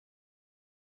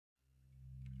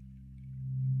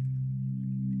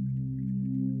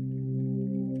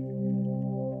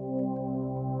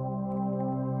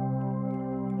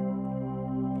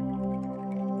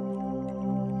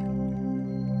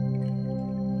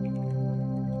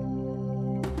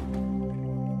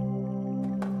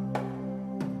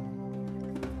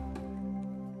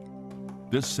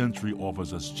This century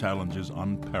offers us challenges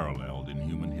unparalleled in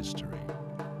human history.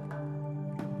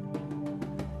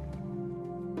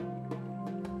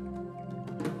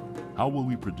 How will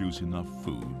we produce enough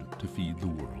food to feed the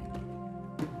world?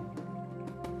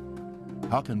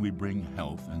 How can we bring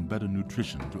health and better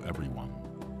nutrition to everyone?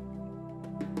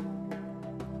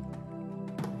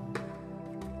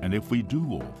 And if we do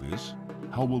all this,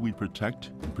 how will we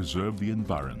protect and preserve the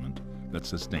environment that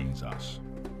sustains us?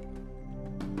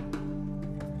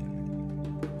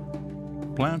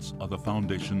 Plants are the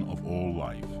foundation of all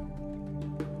life.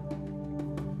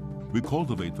 We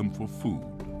cultivate them for food.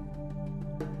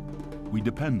 We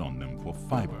depend on them for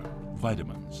fiber,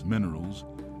 vitamins, minerals,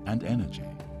 and energy.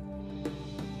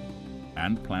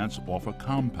 And plants offer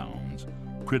compounds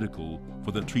critical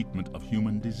for the treatment of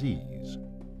human disease.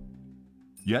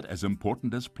 Yet, as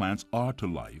important as plants are to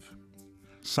life,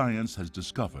 science has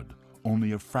discovered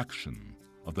only a fraction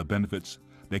of the benefits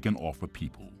they can offer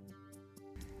people.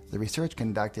 The research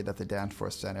conducted at the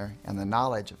Danforth Center and the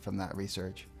knowledge from that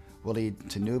research will lead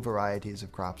to new varieties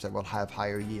of crops that will have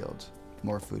higher yields,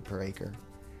 more food per acre.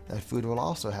 That food will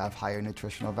also have higher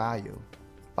nutritional value,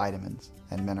 vitamins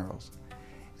and minerals.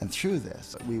 And through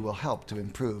this, we will help to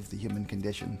improve the human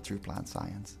condition through plant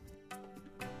science.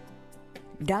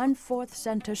 Danforth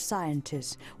Center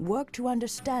scientists work to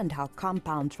understand how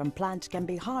compounds from plants can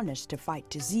be harnessed to fight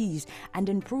disease and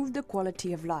improve the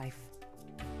quality of life.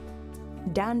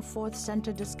 Danforth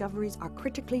Center discoveries are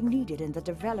critically needed in the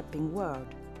developing world.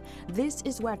 This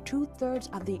is where 2/3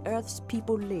 of the Earth's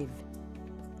people live,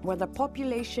 where the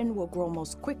population will grow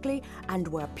most quickly and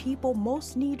where people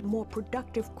most need more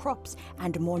productive crops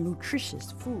and more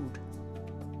nutritious food.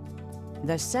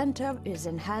 The center is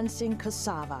enhancing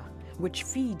cassava, which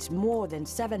feeds more than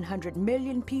 700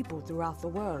 million people throughout the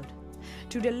world,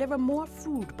 to deliver more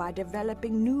food by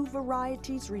developing new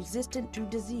varieties resistant to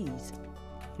disease.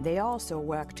 They also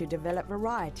work to develop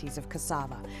varieties of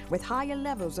cassava with higher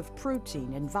levels of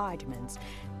protein and vitamins,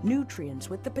 nutrients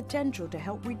with the potential to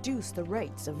help reduce the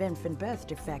rates of infant birth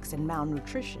defects and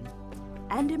malnutrition,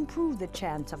 and improve the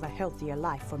chance of a healthier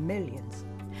life for millions.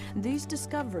 These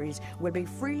discoveries will be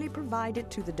freely provided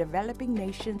to the developing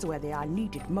nations where they are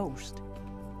needed most.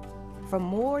 For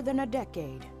more than a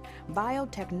decade,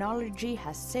 biotechnology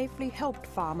has safely helped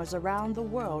farmers around the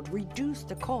world reduce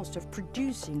the cost of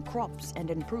producing crops and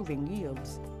improving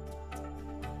yields.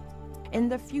 In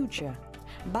the future,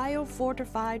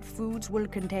 biofortified foods will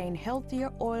contain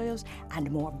healthier oils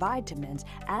and more vitamins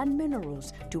and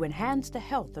minerals to enhance the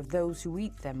health of those who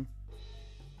eat them.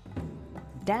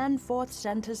 Danforth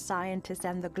Center scientists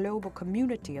and the global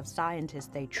community of scientists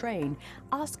they train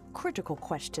ask critical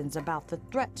questions about the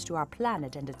threats to our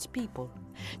planet and its people,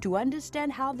 to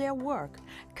understand how their work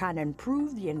can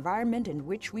improve the environment in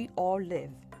which we all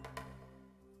live.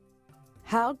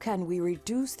 How can we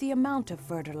reduce the amount of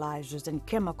fertilizers and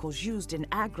chemicals used in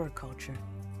agriculture?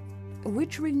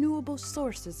 Which renewable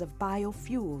sources of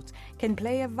biofuels can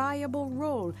play a viable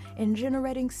role in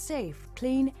generating safe,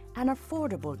 clean, and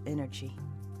affordable energy?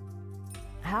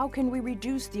 How can we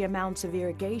reduce the amounts of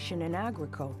irrigation in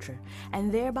agriculture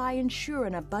and thereby ensure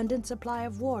an abundant supply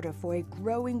of water for a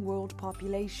growing world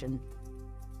population?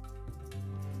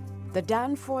 The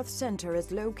Danforth Center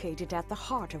is located at the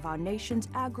heart of our nation's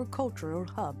agricultural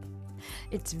hub.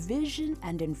 Its vision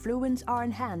and influence are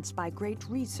enhanced by great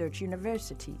research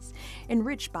universities,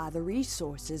 enriched by the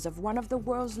resources of one of the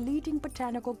world's leading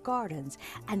botanical gardens,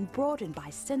 and broadened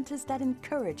by centers that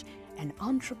encourage an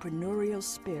entrepreneurial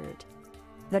spirit.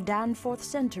 The Danforth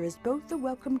Center is both the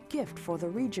welcome gift for the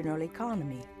regional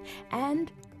economy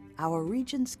and our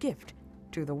region's gift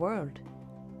to the world.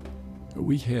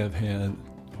 We have had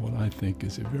what I think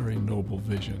is a very noble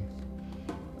vision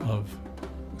of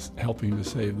helping to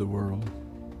save the world,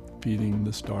 feeding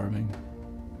the starving,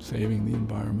 saving the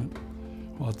environment,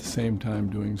 while at the same time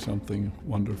doing something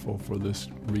wonderful for this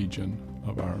region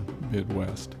of our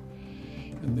Midwest.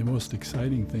 And the most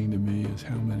exciting thing to me is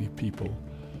how many people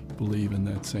believe in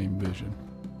that same vision.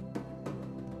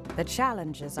 The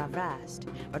challenges are vast,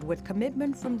 but with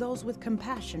commitment from those with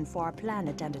compassion for our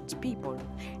planet and its people,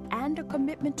 and a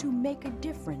commitment to make a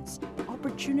difference,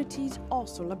 opportunities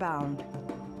also abound.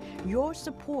 Your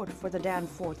support for the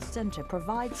Danforth Center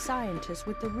provides scientists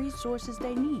with the resources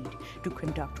they need to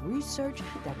conduct research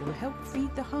that will help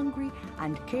feed the hungry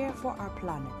and care for our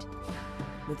planet.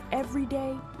 With every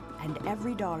day and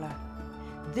every dollar,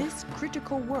 this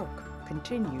critical work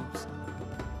continues.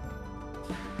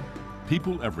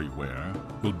 People everywhere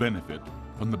will benefit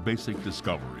from the basic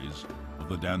discoveries of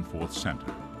the Danforth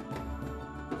Center.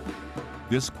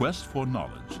 This quest for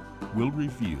knowledge will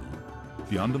reveal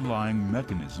the underlying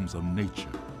mechanisms of nature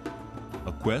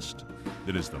a quest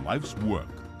that is the life's work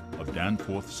of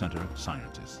Danforth Center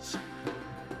scientists.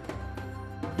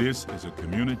 This is a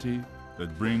community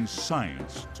that brings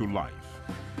science to life.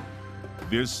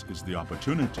 This is the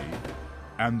opportunity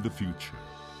and the future.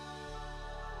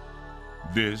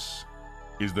 This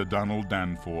is the Donald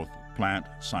Danforth Plant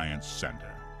Science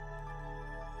Center.